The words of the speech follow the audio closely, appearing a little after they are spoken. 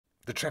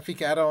The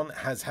Traffiq add-on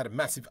has had a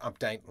massive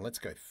update. Let's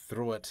go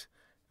through it.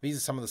 These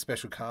are some of the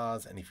special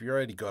cars, and if you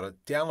already got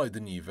it, download the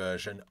new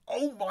version.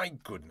 Oh my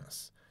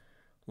goodness.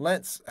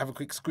 Let's have a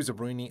quick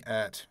squizzabroonie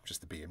at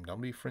just the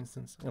BMW, for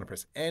instance. I'm going to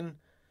press N,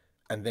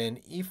 and then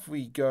if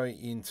we go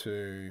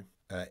into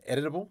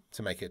editable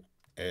to make it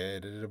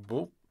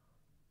editable,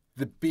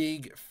 the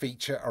big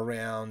feature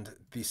around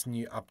this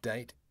new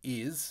update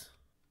is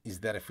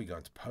that if we go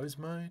into pose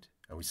mode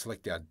and we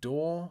select our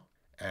door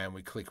and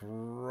we click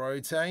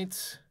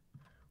rotate,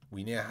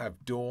 we now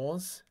have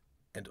doors,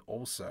 and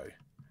also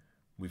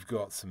we've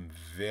got some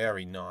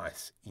very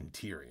nice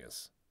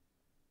interiors.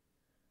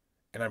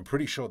 And I'm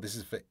pretty sure this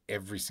is for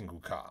every single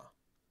car.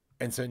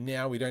 And so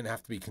now we don't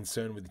have to be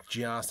concerned with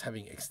just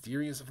having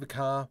exteriors of the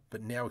car,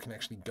 but now we can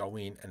actually go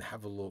in and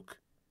have a look,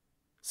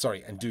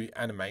 and do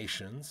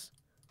animations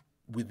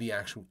with the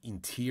actual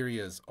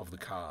interiors of the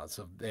cars,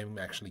 of them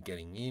actually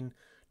getting in.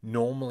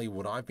 Normally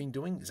what I've been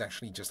doing is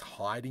actually just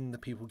hiding the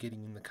people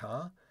getting in the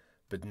car,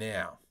 but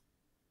now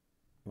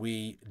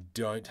we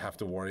don't have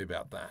to worry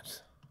about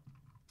that.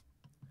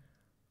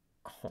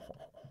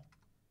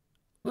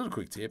 Little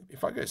quick tip,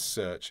 if I go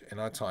search and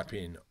I type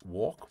in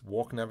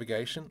walk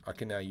navigation, I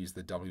can now use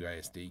the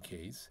WASD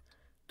keys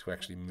to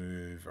actually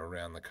move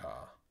around the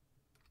car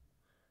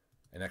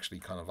and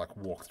actually kind of like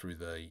walk through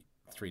the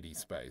 3D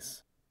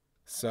space.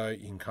 So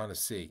you can kind of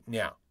see.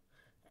 Now,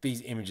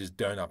 these images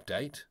don't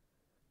update,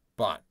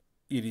 but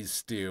it is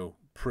still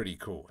pretty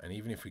cool. And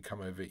even if we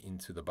come over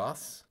into the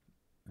bus,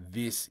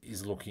 this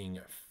is looking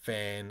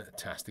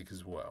fantastic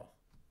as well.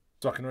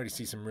 So I can already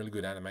see some really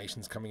good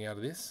animations coming out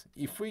of this.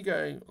 If we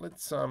go,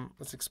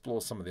 let's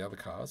explore some of the other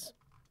cars.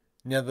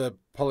 Now the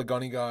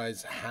Polygony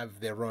guys have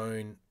their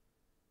own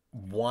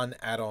one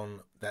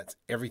add-on that's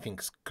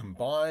everything's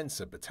combined,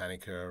 so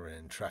Botanica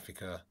and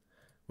Traffica.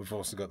 We've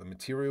also got the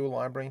material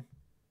library.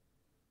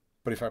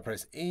 But if I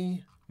press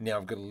E, now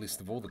I've got a list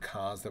of all the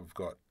cars that we've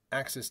got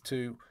access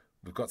to.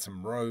 We've got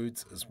some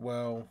roads as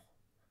well.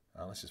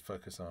 Let's just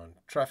focus on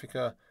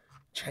Traffica,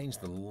 change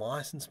the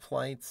license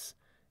plates,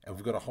 and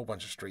we've got a whole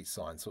bunch of street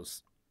signs. So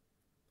it's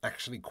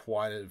actually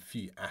quite a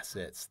few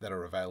assets that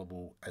are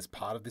available as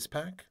part of this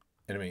pack.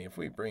 And I mean, if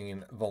we bring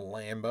in the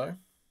Lambo,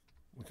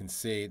 we can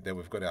see that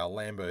we've got our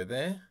Lambo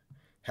there.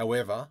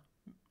 However,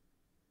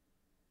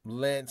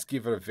 let's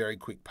give it a very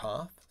quick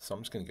path. So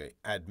I'm just going to go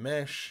add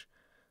mesh.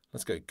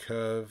 Let's go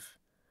curve.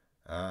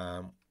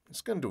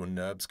 Just going to do a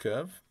NURBS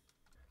curve.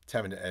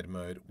 Tab into edit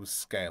mode. We'll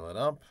scale it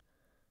up.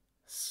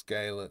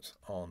 Scale it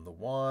on the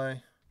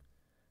Y.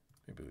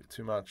 Maybe a bit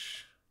too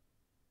much.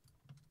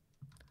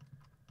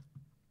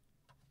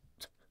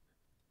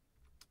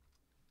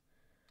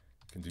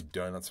 Can do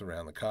donuts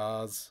around the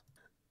cars.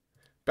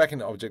 Back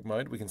into object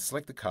mode, we can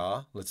select the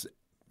car. Let's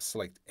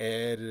select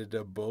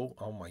editable.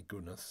 Oh my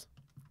goodness.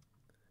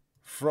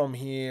 From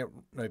here,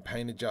 no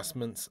paint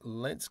adjustments.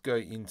 Let's go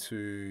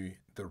into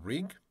the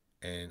rig,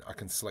 and I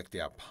can select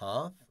our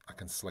path. I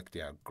can select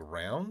our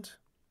ground.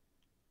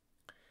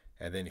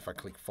 And then if I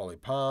click follow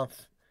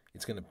path,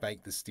 it's going to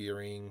bake the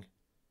steering,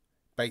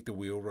 bake the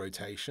wheel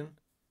rotation.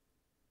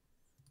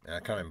 And I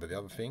can't remember the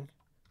other thing.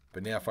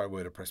 But now if I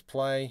were to press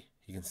play,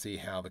 you can see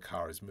how the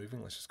car is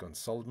moving. Let's just go in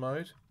solid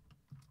mode.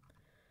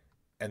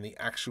 And the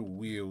actual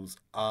wheels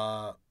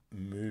are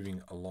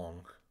moving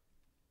along.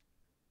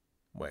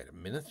 Wait a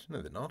minute.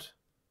 No, they're not.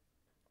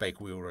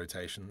 Bake wheel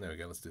rotation. There we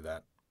go. Let's do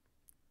that.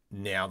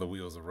 Now the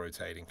wheels are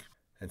rotating.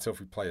 And so if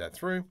we play that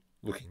through,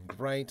 looking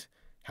great.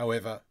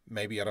 However,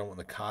 maybe I don't want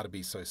the car to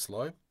be so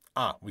slow.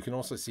 We can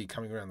also see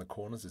coming around the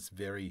corners, it's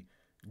very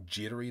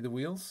jittery, the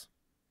wheels.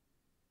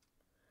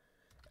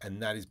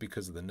 And that is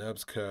because of the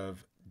NURBS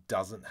curve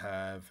doesn't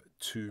have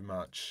too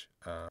much,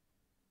 what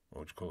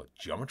would you call it,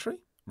 geometry?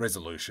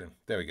 Resolution.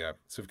 There we go.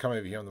 So if we come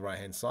over here on the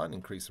right-hand side and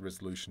increase the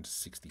resolution to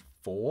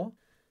 64.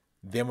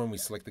 Then when we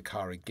select the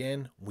car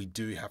again, we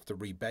do have to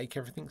rebake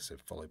everything. So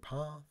follow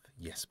path.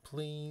 Yes,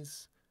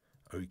 please.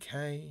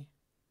 Okay.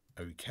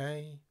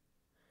 Okay.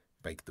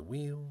 Bake the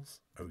wheels.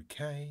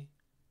 Okay.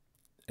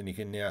 And you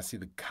can now see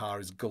the car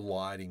is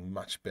gliding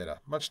much better,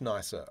 much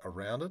nicer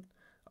around it.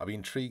 I'll be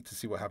intrigued to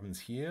see what happens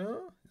here.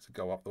 Does it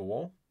go up the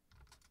wall?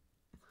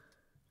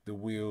 The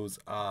wheels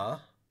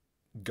are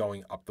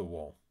going up the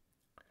wall.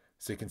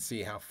 So you can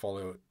see how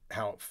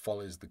it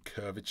follows the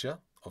curvature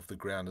of the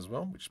ground as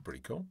well, which is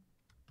pretty cool.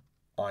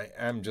 I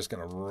am just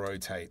going to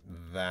rotate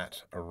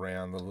that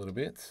around a little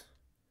bit.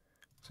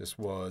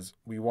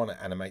 We want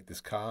to animate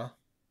this car.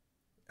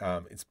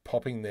 It's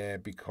popping there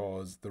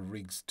because the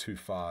rig's too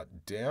far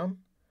down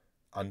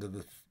under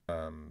the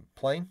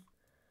plane.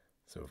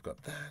 So we've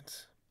got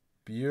that.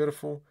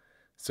 Beautiful.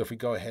 So if we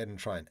go ahead and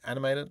try and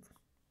animate it,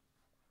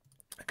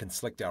 I can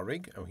select our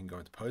rig and we can go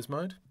into pose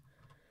mode.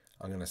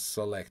 I'm going to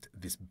select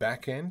this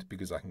back end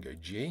because I can go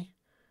G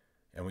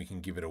and we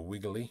can give it a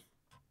wiggly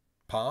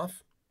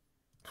path.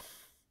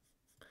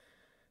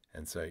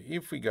 And so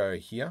if we go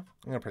here,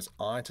 I'm going to press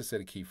I to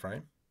set a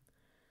keyframe.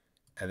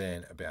 And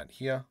then about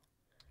here,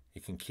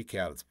 it can kick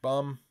out its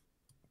bum,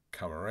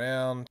 come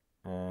around.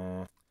 What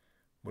are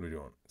we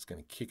doing? It's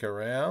going to kick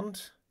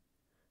around.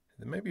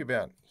 Then maybe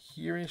about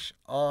here-ish,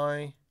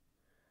 I.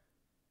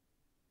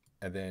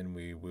 And then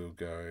we will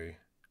go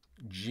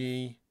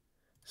G,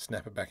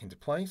 snap it back into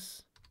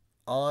place.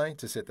 I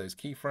to set those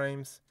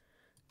keyframes.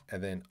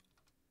 And then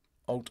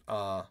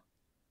Alt-R,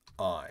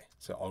 I.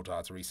 So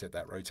Alt-R to reset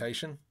that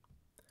rotation.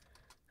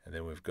 And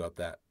then we've got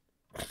that.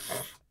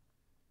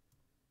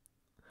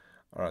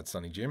 All right,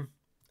 Sunny Jim.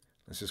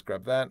 Let's just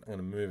grab that. I'm going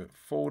to move it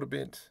forward a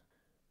bit.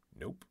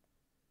 Nope.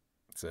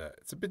 It's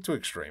a bit too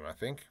extreme, I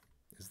think,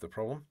 is the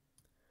problem.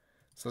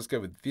 So let's go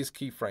with this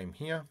keyframe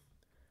here.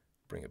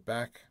 Bring it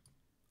back.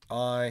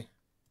 I.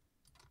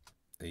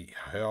 The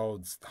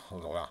holds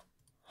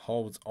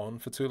on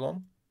for too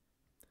long.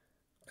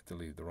 I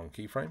deleted the wrong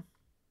keyframe.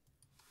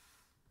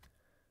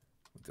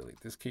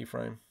 Delete this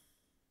keyframe.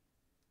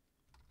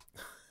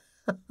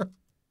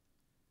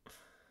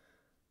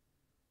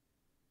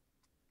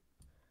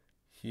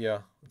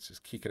 Here, let's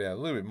just kick it out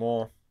a little bit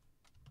more.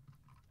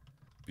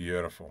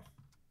 Beautiful.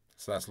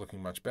 So that's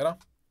looking much better.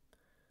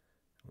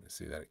 I'm going to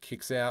see that it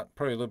kicks out.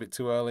 Probably a little bit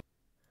too early.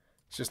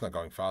 It's just not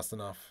going fast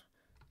enough.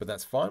 But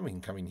that's fine. We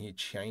can come in here,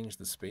 change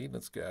the speed.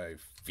 Let's go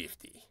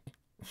 50.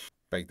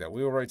 Bake that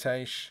wheel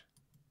rotation.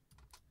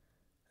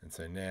 And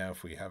so now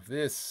if we have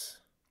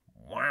this,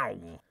 wow.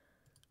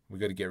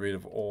 We've got to get rid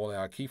of all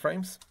our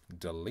keyframes.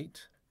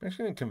 Delete. I'm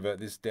actually going to convert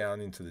this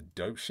down into the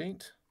dope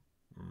sheet.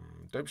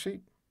 Dope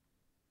sheet.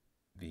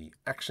 The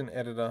action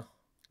editor.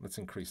 Let's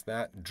increase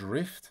that.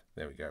 Drift.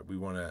 There we go. We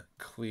want to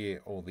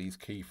clear all these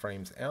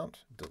keyframes out.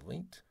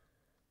 Delete.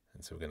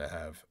 And so we're going to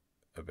have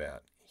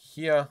about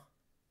here.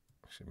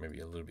 Actually, maybe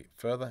a little bit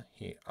further.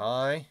 Here,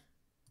 I.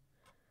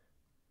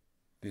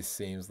 This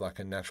seems like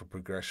a natural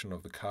progression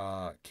of the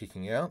car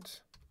kicking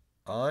out.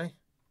 I.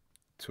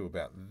 To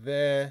about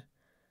there.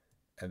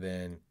 And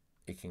then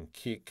it can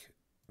kick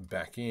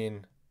back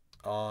in.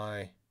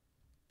 I.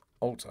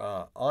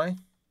 Alt-R, I.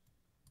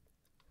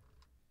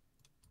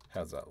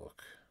 How's that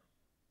look?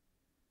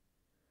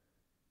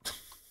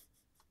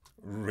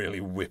 Really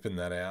whipping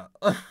that out.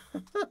 I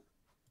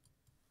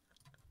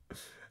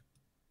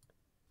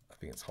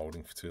think it's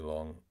holding for too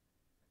long.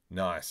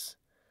 Nice.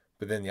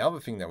 But then the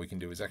other thing that we can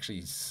do is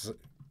actually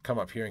come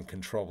up here and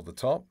control the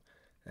top.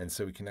 And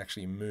so we can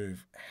actually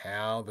move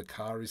how the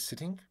car is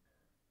sitting.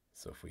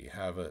 So if we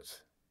have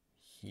it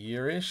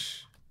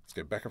here-ish, let's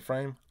go back a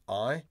frame,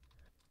 I.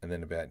 And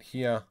then about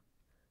here,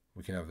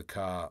 we can have the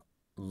car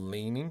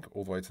leaning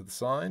all the way to the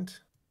side.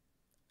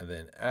 And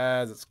then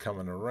as it's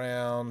coming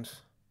around,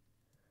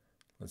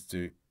 let's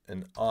do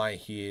an I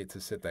here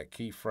to set that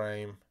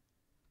keyframe.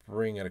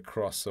 Bring it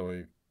across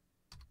so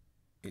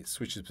it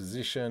switches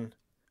position.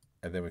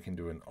 And then we can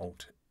do an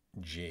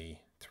Alt-G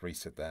to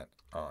reset that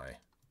I.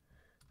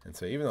 And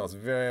so even though it's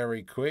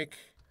very quick,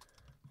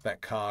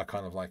 that car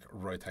kind of like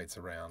rotates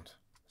around.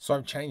 So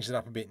I've changed it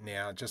up a bit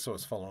now, just so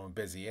it's following a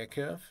Bezier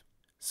curve.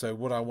 So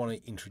what I want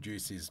to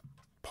introduce is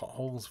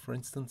potholes, for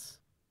instance.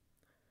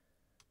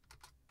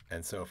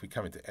 And so if we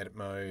come into edit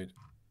mode,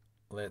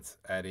 let's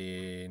add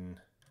in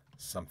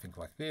something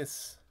like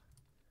this.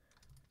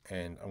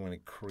 And I'm going to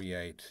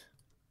create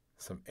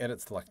some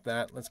edits like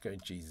that. Let's go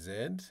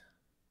GZ.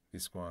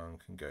 This one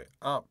can go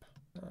up.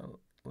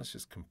 Let's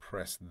just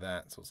compress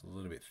that so it's a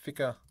little bit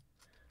thicker.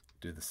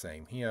 Do the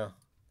same here.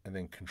 And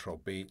then Control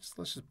B. So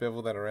let's just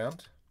bevel that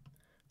around.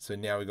 So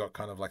now we've got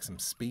kind of like some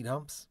speed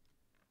humps.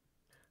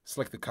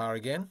 Select the car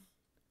again.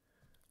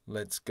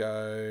 Let's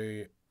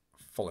go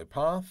follow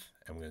path.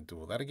 And we're going to do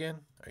all that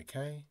again.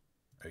 Okay.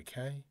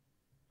 Okay.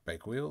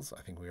 Bake wheels.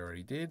 I think we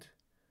already did.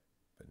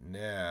 But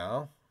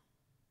now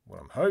what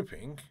I'm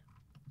hoping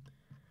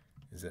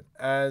is that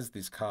as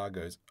this car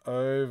goes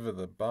over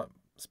the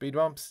speed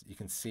bumps, you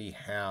can see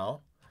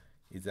how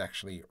it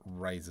actually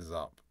raises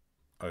up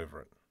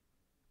over it.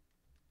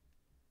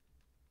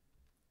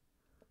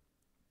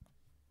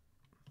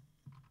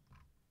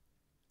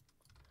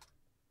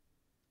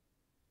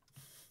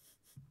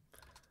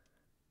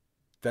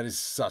 That is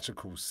such a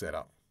cool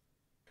setup.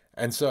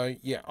 And so,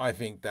 yeah, I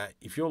think that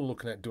if you're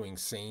looking at doing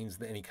scenes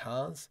with any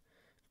cars,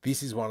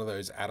 this is one of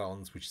those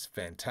add-ons which is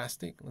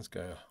fantastic. Let's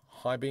go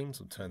high beams.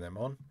 We'll turn them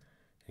on.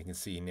 You can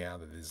see now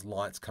that there's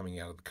lights coming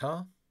out of the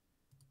car.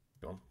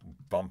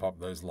 Bump up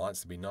those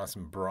lights to be nice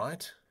and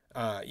bright.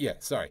 Yeah,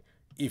 sorry.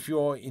 If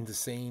you're into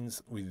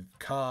scenes with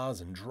cars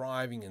and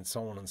driving and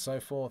so on and so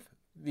forth,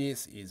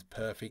 this is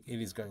perfect.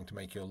 It is going to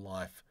make your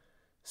life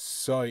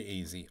so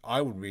easy.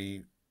 I would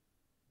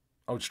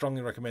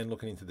strongly recommend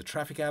looking into the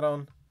Traffiq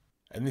add-on.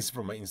 And this is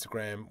from my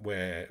Instagram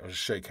where I was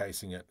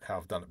showcasing it, how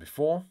I've done it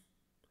before.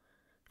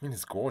 I mean,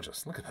 it's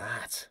gorgeous. Look at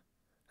that.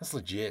 That's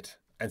legit.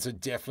 And so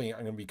definitely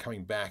I'm going to be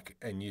coming back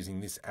and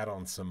using this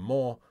add-on some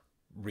more,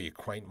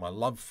 reacquaint my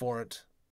love for it.